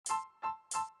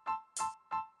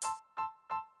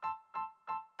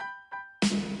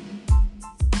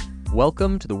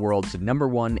Welcome to the world's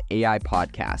 #1 AI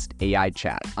podcast, AI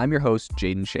Chat. I'm your host,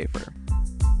 Jaden Schaefer.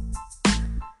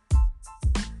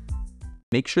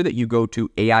 Make sure that you go to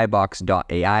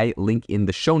aibox.ai, link in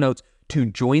the show notes, to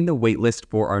join the waitlist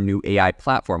for our new AI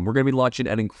platform. We're going to be launching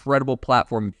an incredible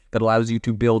platform that allows you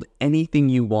to build anything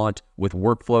you want with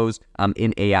workflows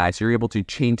in AI. So you're able to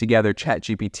chain together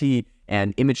ChatGPT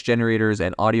and image generators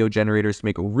and audio generators to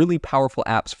make really powerful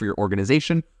apps for your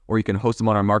organization, or you can host them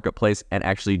on our marketplace and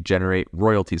actually generate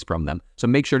royalties from them. So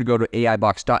make sure to go to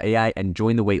aibox.ai and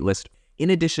join the waitlist. In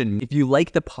addition, if you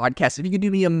like the podcast, if you could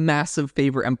do me a massive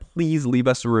favor and please leave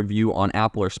us a review on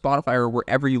Apple or Spotify or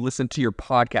wherever you listen to your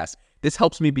podcast. This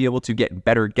helps me be able to get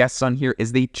better guests on here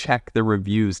as they check the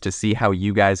reviews to see how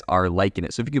you guys are liking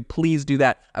it. So if you could please do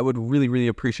that, I would really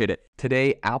appreciate it.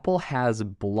 Today, Apple has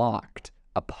blocked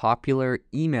a popular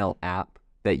email app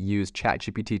that used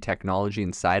ChatGPT technology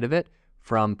inside of it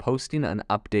from posting an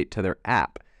update to their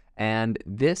app. And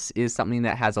this is something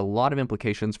that has a lot of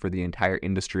implications for the entire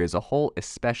industry as a whole,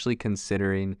 especially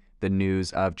considering the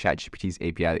news of ChatGPT's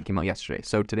API that came out yesterday.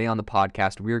 So today on the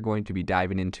podcast, we're going to be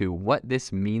diving into what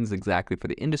this means exactly for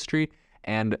the industry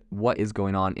and what is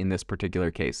going on in this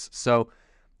particular case. So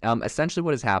essentially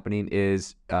what is happening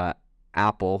is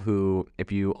Apple, who,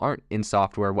 if you aren't in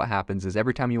software, what happens is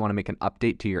every time you want to make an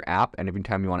update to your app and every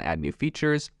time you want to add new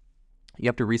features, you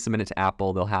have to resubmit it to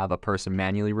Apple. They'll have a person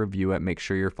manually review it, make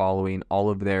sure you're following all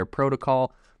of their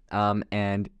protocol,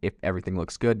 and if everything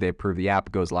looks good, they approve the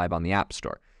app, goes live on the App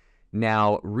Store.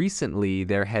 Now, recently,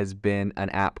 there has been an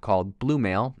app called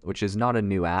Bluemail, which is not a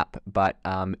new app, but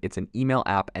it's an email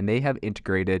app, and they have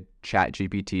integrated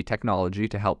ChatGPT technology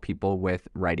to help people with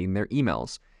writing their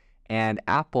emails. And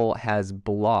Apple has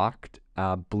blocked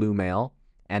Bluemail,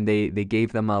 and they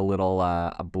gave them a little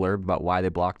a blurb about why they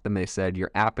blocked them. They said, your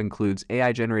app includes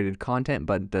AI-generated content,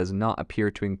 but does not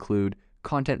appear to include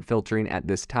content filtering at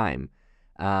this time.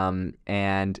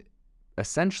 And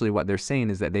essentially what they're saying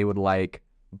is that they would like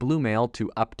Bluemail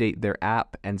to update their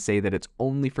app and say that it's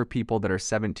only for people that are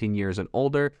 17 years and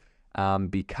older,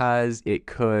 because it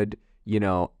could,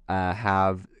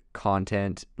 have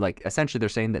content, like essentially they're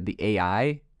saying that the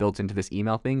AI built into this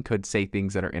email thing could say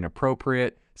things that are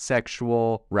inappropriate,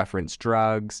 sexual, reference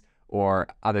drugs, or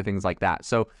other things like that.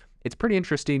 So it's pretty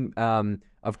interesting.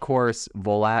 Of course,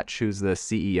 Volach, who's the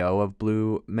CEO of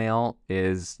Bluemail,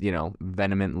 is,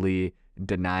 vehemently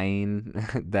denying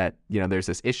that, there's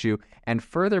this issue. And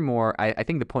furthermore, I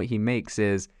think the point he makes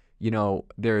is,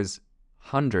 there's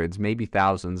hundreds, maybe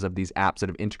thousands of these apps that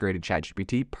have integrated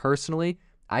ChatGPT. Personally,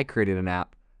 I created an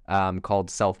app called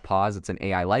Self-Pause. It's an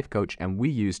AI life coach, and we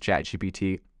use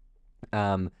ChatGPT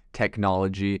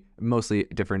technology, mostly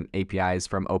different APIs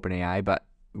from OpenAI, but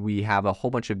we have a whole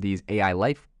bunch of these AI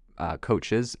life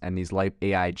coaches and these life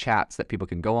AI chats that people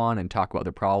can go on and talk about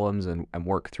their problems and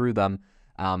work through them,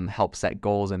 help set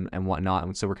goals and whatnot.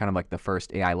 And so we're kind of like the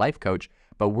first AI life coach,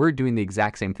 but we're doing the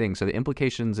exact same thing. So the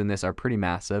implications in this are pretty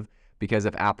massive, because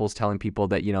if Apple's telling people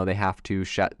that, they have to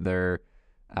shut their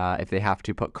if they have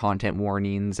to put content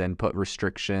warnings and put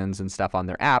restrictions and stuff on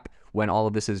their app, when all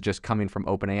of this is just coming from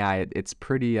OpenAI, it's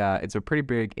a pretty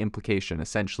big implication.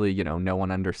 Essentially, no one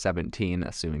under 17,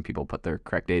 assuming people put their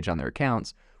correct age on their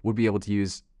accounts, would be able to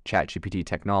use ChatGPT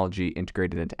technology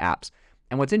integrated into apps.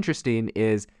 And what's interesting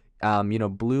is,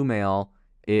 Bluemail,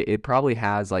 it probably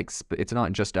has it's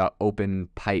not just an open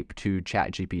pipe to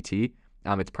ChatGPT.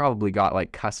 It's probably got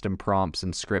like custom prompts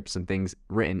and scripts and things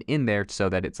written in there so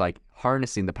that it's like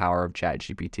harnessing the power of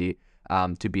ChatGPT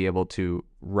to be able to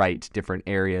write different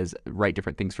areas, write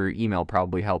different things for your email.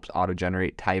 Probably helps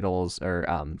auto-generate titles or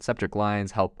subject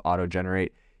lines, help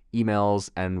auto-generate emails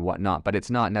and whatnot. But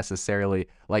it's not necessarily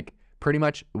like pretty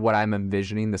much what I'm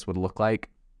envisioning this would look like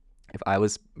if I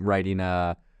was writing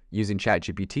using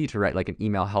ChatGPT to write like an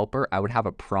email helper. I would have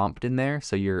a prompt in there.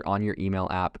 So you're on your email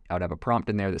app, I would have a prompt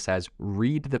in there that says,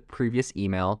 read the previous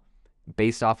email.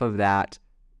 Based off of that,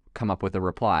 come up with a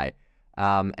reply.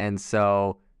 And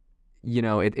so,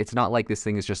 it's not like this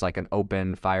thing is just like an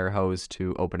open fire hose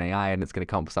to OpenAI and it's going to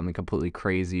come up with something completely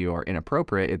crazy or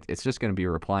inappropriate. It's just going to be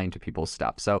replying to people's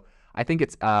stuff. So I think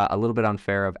it's a little bit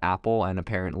unfair of Apple, and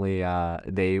apparently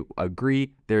they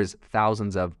agree. There's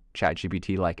thousands of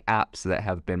ChatGPT-like apps that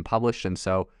have been published, and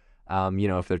so,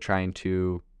 if they're trying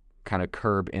to kind of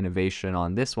curb innovation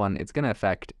on this one, it's going to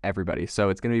affect everybody. So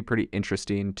it's going to be pretty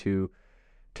interesting to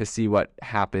see what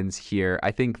happens here.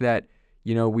 I think that,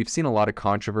 we've seen a lot of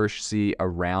controversy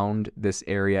around this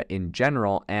area in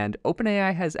general, and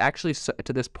OpenAI has actually,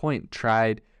 to this point,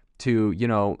 tried to,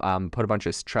 put a bunch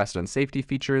of trust and safety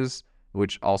features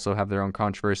which also have their own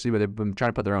controversy, but they've been trying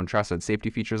to put their own trust and safety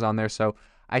features on there. So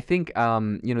I think,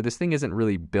 this thing isn't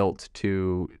really built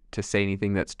to say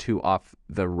anything that's too off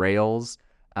the rails,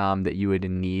 that you would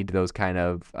need those kind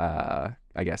of,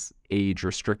 age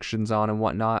restrictions on and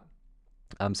whatnot.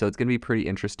 So it's going to be pretty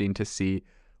interesting to see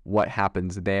what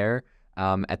happens there.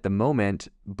 At the moment,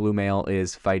 Bluemail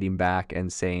is fighting back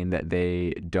and saying that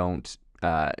they don't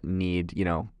need,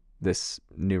 this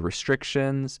new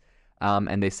restrictions.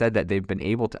 And they said that they've been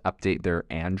able to update their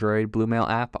Android Bluemail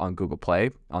app on Google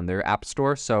Play on their app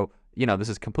store. So, this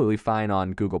is completely fine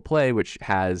on Google Play, which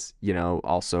has,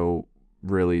 also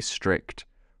really strict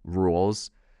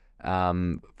rules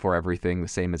for everything, the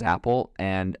same as Apple.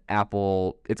 And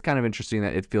Apple, it's kind of interesting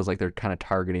that it feels like they're kind of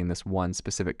targeting this one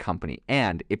specific company.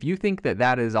 And if you think that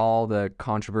that is all the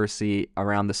controversy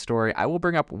around the story, I will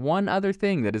bring up one other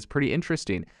thing that is pretty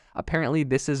interesting. Apparently,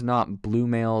 this is not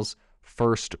Bluemail's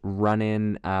first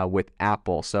run-in with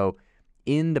Apple. So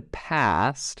in the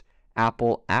past,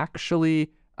 Apple actually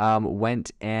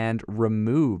went and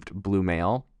removed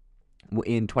Bluemail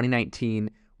in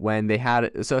 2019 when they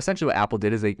had, so essentially what Apple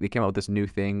did is they came out with this new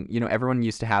thing. Everyone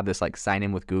used to have this like sign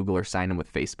in with Google or sign in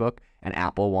with Facebook, and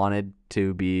Apple wanted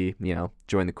to be,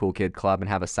 join the cool kid club and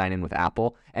have a sign in with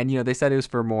Apple. And, they said it was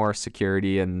for more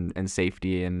security and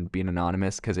safety and being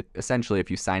anonymous, because essentially if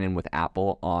you sign in with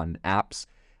Apple on apps,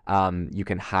 you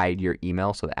can hide your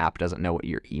email so the app doesn't know what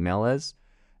your email is.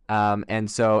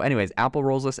 And so anyways, Apple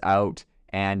rolls this out,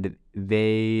 and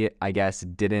they, I guess,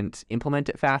 didn't implement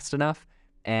it fast enough.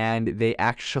 And they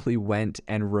actually went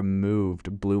and removed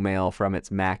Bluemail from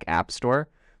its Mac App Store.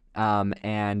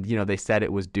 And, they said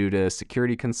it was due to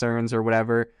security concerns or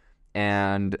whatever.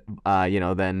 And,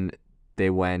 then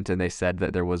they went and they said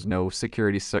that there was no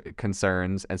security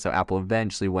concerns. And so Apple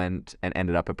eventually went and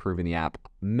ended up approving the app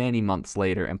many months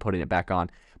later and putting it back on.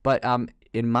 But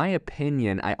in my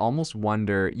opinion, I almost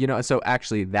wonder, so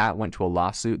actually that went to a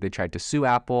lawsuit. They tried to sue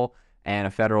Apple, and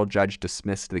a federal judge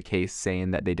dismissed the case,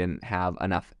 saying that they didn't have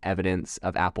enough evidence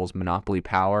of Apple's monopoly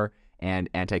power and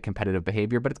anti-competitive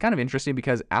behavior. But it's kind of interesting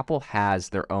because Apple has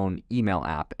their own email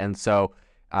app. And so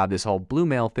this whole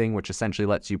Bluemail thing, which essentially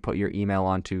lets you put your email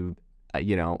onto,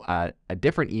 a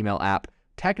different email app,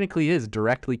 technically is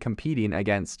directly competing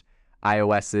against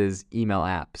iOS's email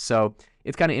app. So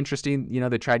it's kind of interesting.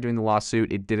 They tried doing the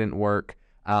lawsuit. It didn't work.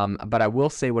 But I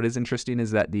will say what is interesting is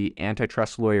that the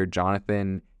antitrust lawyer,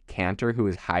 Jonathan Cantor, who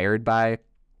was hired by,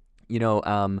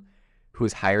 the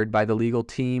legal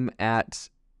team at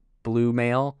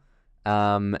Bluemail.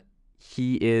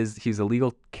 He's a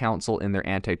legal counsel in their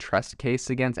antitrust case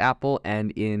against Apple.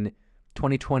 And in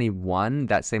 2021,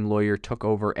 that same lawyer took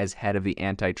over as head of the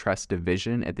antitrust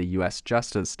division at the U.S.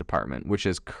 Justice Department, which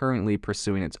is currently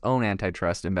pursuing its own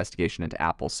antitrust investigation into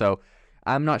Apple. So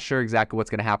I'm not sure exactly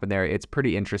what's going to happen there. It's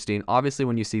pretty interesting. Obviously,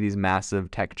 when you see these massive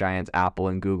tech giants, Apple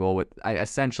and Google,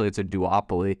 essentially it's a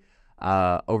duopoly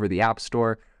over the App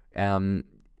Store.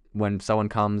 When someone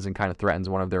comes and kind of threatens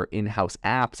one of their in-house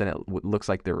apps and it looks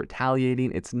like they're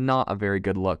retaliating, it's not a very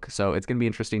good look. So it's going to be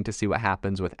interesting to see what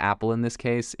happens with Apple in this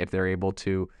case, if they're able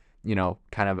to,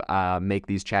 kind of make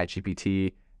these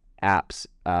ChatGPT apps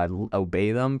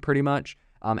obey them pretty much.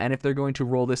 And if they're going to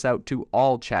roll this out to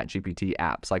all ChatGPT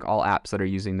apps, like all apps that are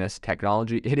using this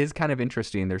technology, it is kind of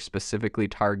interesting. They're specifically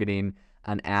targeting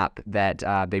an app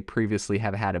that they previously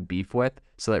have had a beef with.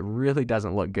 So that really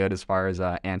doesn't look good as far as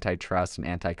antitrust and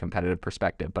anti-competitive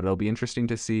perspective. But it'll be interesting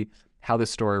to see how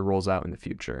this story rolls out in the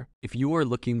future. If you are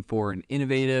looking for an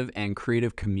innovative and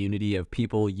creative community of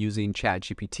people using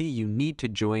ChatGPT, you need to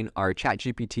join our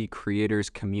ChatGPT creators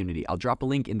community. I'll drop a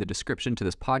link in the description to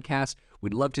this podcast.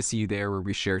 We'd love to see you there, where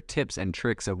we share tips and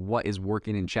tricks of what is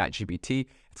working in ChatGPT.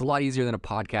 It's a lot easier than a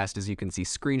podcast, as you can see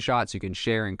screenshots, you can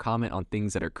share and comment on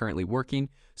things that are currently working.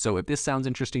 So if this sounds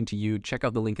interesting to you, check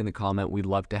out the link in the comment. We'd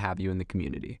love to have you in the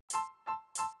community.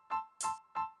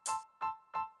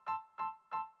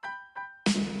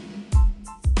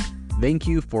 Thank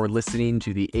you for listening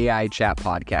to the AI Chat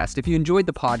Podcast. If you enjoyed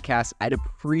the podcast, I'd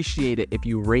appreciate it if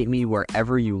you rate me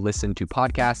wherever you listen to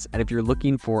podcasts. And if you're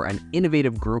looking for an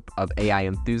innovative group of AI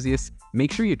enthusiasts,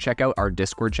 make sure you check out our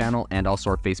Discord channel and also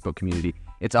our Facebook community.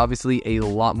 It's obviously a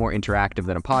lot more interactive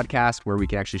than a podcast, where we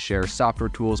can actually share software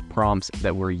tools, prompts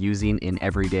that we're using in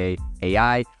everyday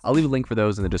AI. I'll leave a link for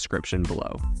those in the description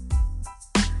below.